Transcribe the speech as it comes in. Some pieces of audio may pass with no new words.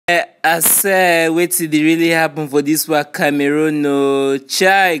I say wetin dey really happen for dis one Cameroon o.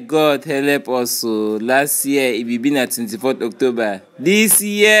 Chai, God help us o. Last year e be na 24th October. This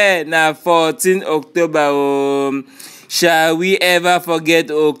year na 14 October o. Shall we ever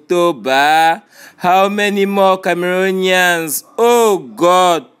forget October? How many more Cameroonians? Oh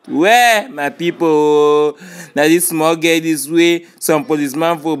God, where my people? Na this small girl this way some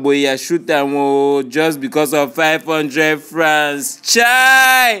policeman for Buea shoot am o just because of 500 francs.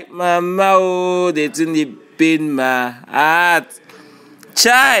 Chai, mama o, the thing dey pain my heart.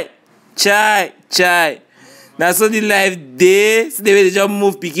 Chai. Na so the life dey. See the way they just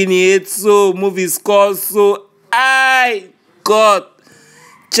move pikin head so, move his skull so. Ay, God.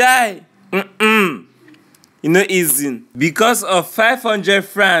 Chai. You know easy. Because of 500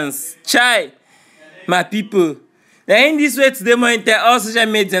 francs. Chai. My people. Na in this way today morning tell all social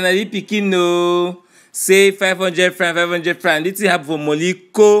media na the pikin no say 500 francs. This thing happen for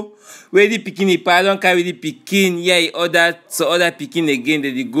Molyko. Where the pikin the pa don carry the pikin. Yeah, he order so other pikin again.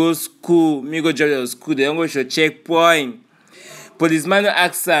 They go school. Me go drop them school. They don't go show checkpoint. Policeman no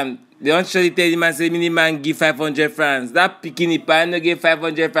ask am. They don't surely tell the man say man give 500 francs. That pikin the pa no get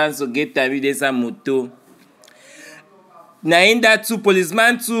 500 francs to get time with some moto. Na in that two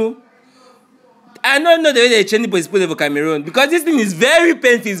policeman too. I don't know the way they change the police people for Cameroon because this thing is very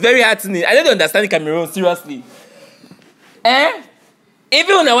painful, it's very heartening. I don't understand Cameroon, seriously. Even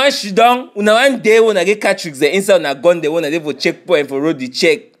when I want shit down, when I want day when I get catch tricks the inside when I gun the one I dey for checkpoint for road the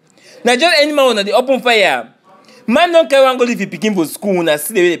check. Now just any man when I dey open fire. Man don't care when go leave the pikin for school when I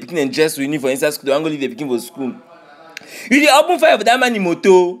see the way the pikin and dress with uniform inside school, they want go leave the pikin for school. You dey open fire for that man in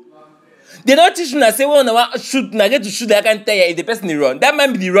moto. They don't teach me say when I want shoot, I get to shoot I can tell you if the person dey run. That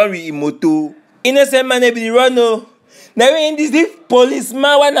man be the run with him moto. Innocent man dey be the run no. Now when this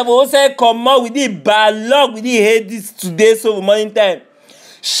policeman one of outside come out with the bad luck with the head this today so for morning time.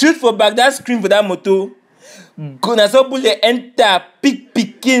 Shoot for back that screen for that moto. Go na so bullet enter pick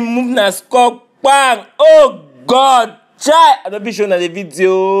pikin move na score bang. Oh God, chai! I don't be showing the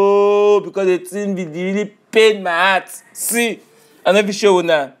video because the thing be really pain my heart. See, I don't be showing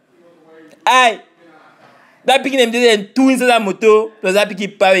now. Aye. That pikin them did two inside that motor plus that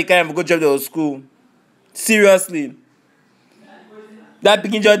pikin power carry go drop the school. Seriously. That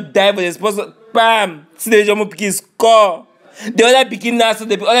pikin just die for the sponsor. Bam! See the jump pikin score. The other pikin now so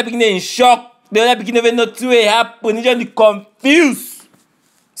the other pikin in shock. The other pikin never know what happen. He just confused.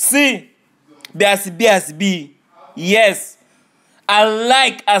 See, be. Yes.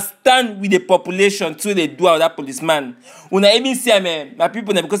 I stand with the population till they do out that policeman. When I even see him, my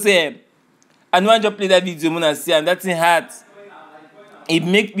people because I know I just play that video when I see and that's in heart. It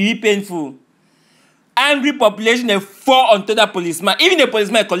make me painful. Angry population they fall onto that policeman. Even the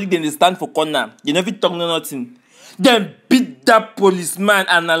policeman colleague them they stand for corner. They never talk no nothing. Then beat that policeman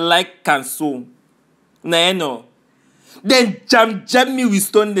and I like cancel. Nah you know. Then jam me with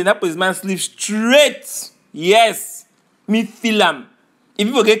stone. Then that policeman sleep straight. Yes. Me feel him. If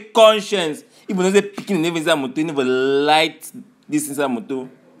you get conscience, if you know say picking never inside motor, you never light this inside motor.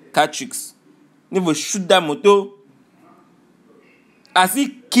 Catch tricks. Never shoot that motor. As he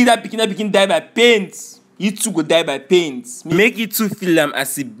kill that pikin die by pains. You too go die by pains. Make it too feel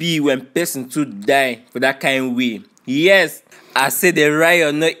as it be when person too die for that kind way. Yes, I say the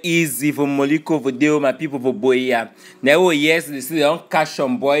riot not easy for Molyko for deal my people for Buea. Now yes, they say they don't catch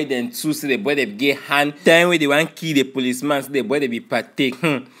some boy, then two say the boy they get hand. Time where they want kill the policeman, so the boy they be partake.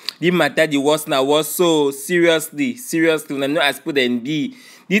 The matter the worst now was so seriously. When I know I put them be.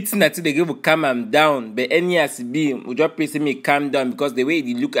 This thing that they give calm am down, but any as it be, we just pray say me calm down because the way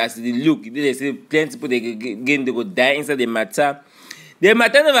they look as they look, they say plenty people they go die inside the matter. The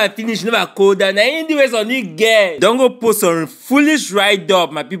matter never finish, never cold down. Now in the ways on you get, don't go post some foolish write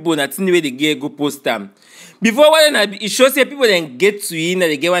up, my people. That's the way they get go post them. Before what it shows say people then get to you, and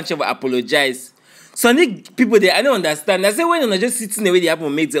they get one chance to apologize. Some people they I don't understand. I say when I just sitting the way they have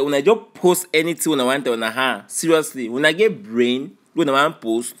made it, when I just post anything when I want on a hand, seriously, when I get brain. When I want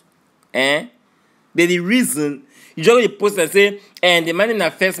post, but the reason you just post and say, and the man in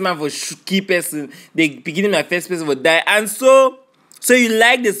the first man for key person, the beginning of the first person will die, and so you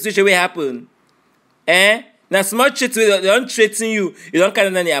like the situation will happen, Now small treat they don't threaten you don't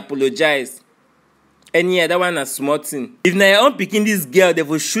kind of apologize, and yeah, that one a small thing. If now your own picking this girl, they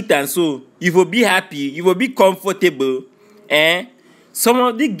will shoot and so you will be happy, you will be comfortable, Some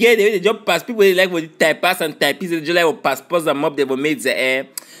of the girls they just pass people they like with type pass and type they just like with passports and mob they will make the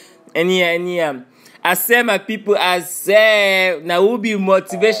And I say my people, I say now who be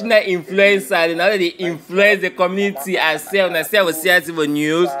motivational influencer, now they influence the community. I say when I say I was seeing on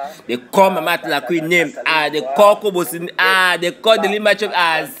news, they call my Atalaku name, they call Kobos, they call the Limachop.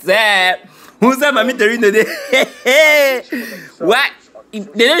 I say who's that Mami Torino? What? They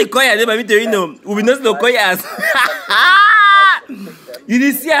don't call you Mami Torino. We not know call you as. You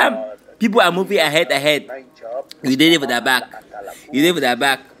did see people are moving ahead. You did it with their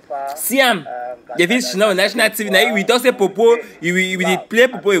back. See the fish now national TV now we talk say popo we did play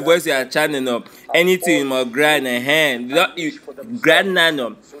popo a voice your channel no anything more grand and hand grand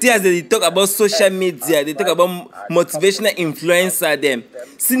nano. See as they talk about social media, they talk about motivational influencer them.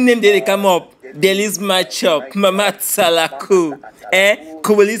 See name they come up. Daily's match up, Mama Atalaku,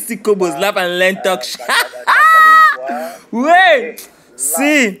 Kobos, laugh and learn talk. Wait,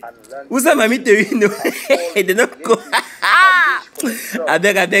 see, who's that Mami Torino? They don't go. I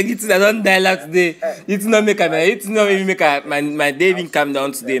beg, it's not don't dialogue today. It's not even make my day even calm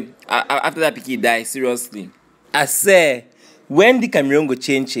down today. After that picky die, seriously. I say, when the Cameroon go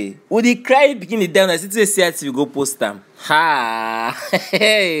change, would he cry picking it down as it says we go post them? Ha!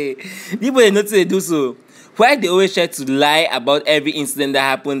 Hey, people they know they do so. Why they always try to lie about every incident that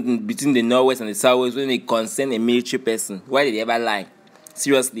happened between the Northwest and the Southwest when they concern a military person? Why did they ever lie?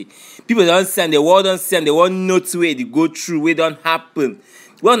 Seriously, people don't see and the world don't see and they won't know to where they go through, where don't happen.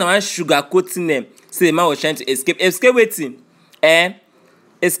 Well, now I'm sugarcoating them. So the man was trying to escape waiting.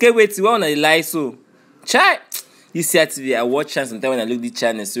 Escape waiting. Why they lie so? Chai, you see TV. I watch chance sometimes when I look the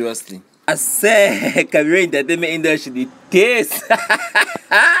channel. Seriously, I say Cameroon entertainment industry the taste.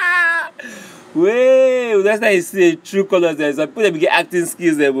 Well, that's how you see the true colors there. So people they get acting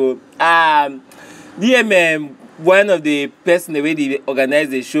skills there, but one of the person the way they organize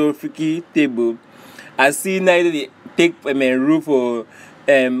the show Freaky Table, I see now they take roof for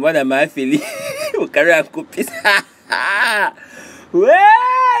one of my affiliates who carry and copies.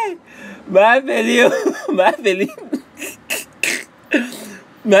 Way my affiliate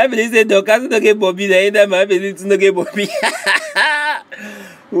said don't get Bobby either my affiliate to not get Bobby.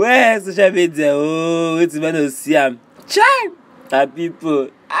 Where social media? Oh, it's man to see child people.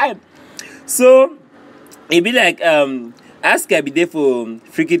 So it be like ask I be there for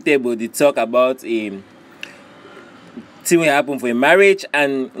Freaky Table they talk about a thing will happen for a marriage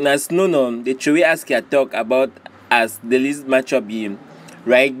and as no the Chewy ask her talk about as the least matchup be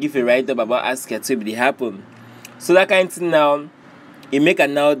right give a write up about ask her to be happen. So that kind of thing now it make her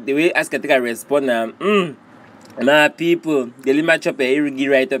now the way ask her take a respond now my people the least matchup a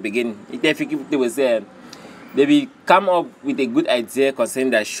write up again. It Freaky Table say they will come up with a good idea concerning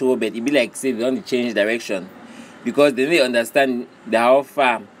that show, but it be like say they don't change direction because they don't understand how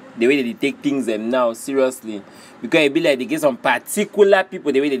far the way they take things them now seriously. Because it be like they get some particular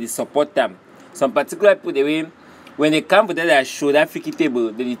people the way they support them, some particular people the way when they come for that show that Freaky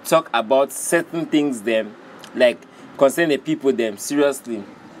Table they talk about certain things them like concerning the people them seriously.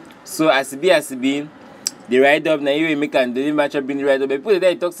 So as it be the write up now you make and the match up being right up, but people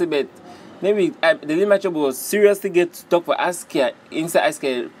there talk about. Maybe the little matchup will seriously get to talk for Asker inside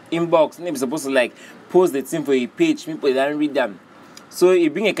Asker inbox. Maybe supposed to like post the thing for a page. People don't read them, so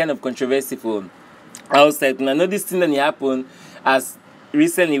it bring a kind of controversy for outside. And I know this thing that happened as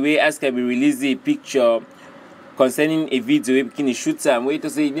recently where Asker be released a picture concerning a video where bikini shooter and where to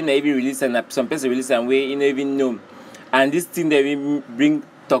say you didn't even release and some person release and where you don't even know. And this thing that we bring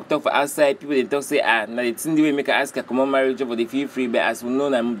talk for outside people they talk say now the thing the way make ask a common marriage for the feel free but as we know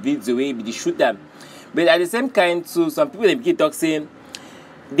na video way be the shooter. But at the same kind too some people they begin talk saying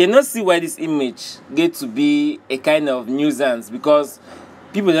they not see why this image get to be a kind of nuisance because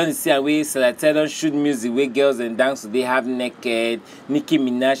people don't see a way so that they don't shoot music where girls and dance so they have naked Nicki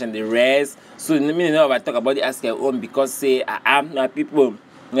Minaj and the rest. So let me know about talk about the ask your own because say my people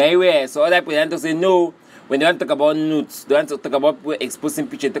anyway so other people don't say no. When they want to talk about nudes, they want to talk about exposing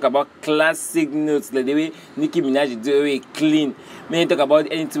pictures, talk about classic nudes, like the way Nicki Minaj do it clean. When they talk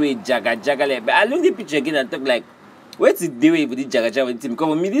about anything way jaga like. But I look the picture again and talk like, what's the way with the jaga with the team? Because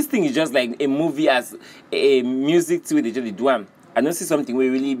for me, this thing is just like a movie as a music to they just do one. I don't see something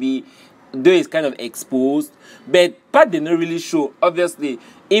where really be, though it's kind of exposed, but part they don't really show. Obviously,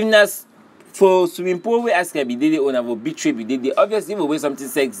 even as for swimming pool, we ask be did on our beach trip, we did obviously even way something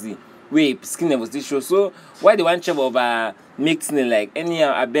sexy. Wait, skin was this show. So why the one chop of mixing it like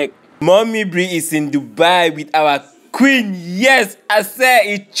anyhow I beg. Mommy Bree is in Dubai with our queen. Yes, I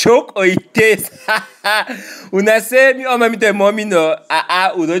say it choke or it taste. When I say me mommy tell mommy no,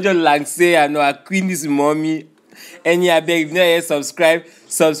 we don't just like say I know our queen is mommy. And I beg if you not yet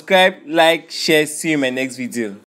subscribe, like, share, see you in my next video.